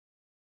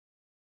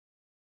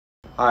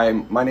Hi,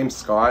 my name's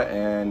Scott,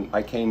 and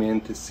I came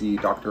in to see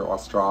Dr.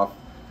 Ostroff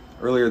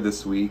earlier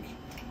this week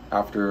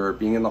after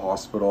being in the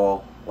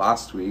hospital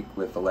last week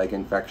with a leg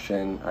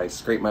infection. I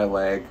scraped my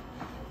leg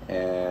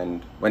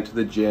and went to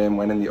the gym,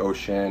 went in the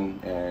ocean,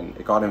 and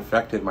it got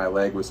infected. My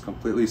leg was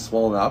completely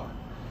swollen up,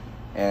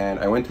 and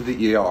I went to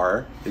the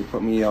ER. They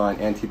put me on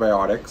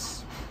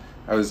antibiotics.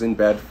 I was in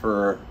bed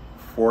for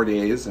 4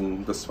 days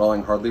and the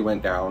swelling hardly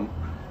went down.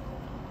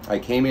 I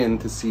came in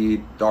to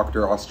see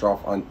Dr.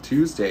 Ostroff on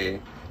Tuesday.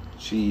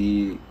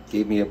 She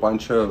gave me a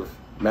bunch of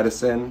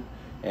medicine,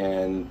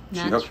 and she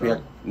hooked me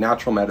up,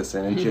 natural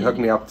medicine, and she hooked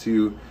me up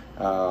to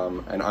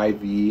an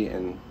IV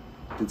and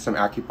did some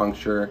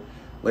acupuncture.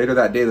 Later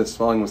that day, the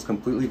swelling was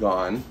completely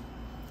gone,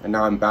 and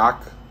now I'm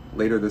back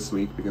later this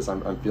week because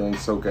I'm feeling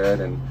so good,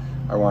 and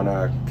I want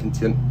to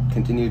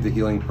continue the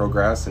healing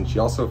progress. And she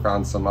also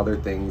found some other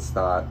things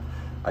that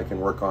I can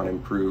work on,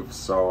 improve.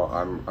 So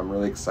I'm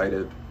really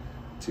excited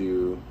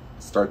to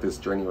start this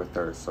journey with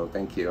her. So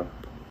thank you.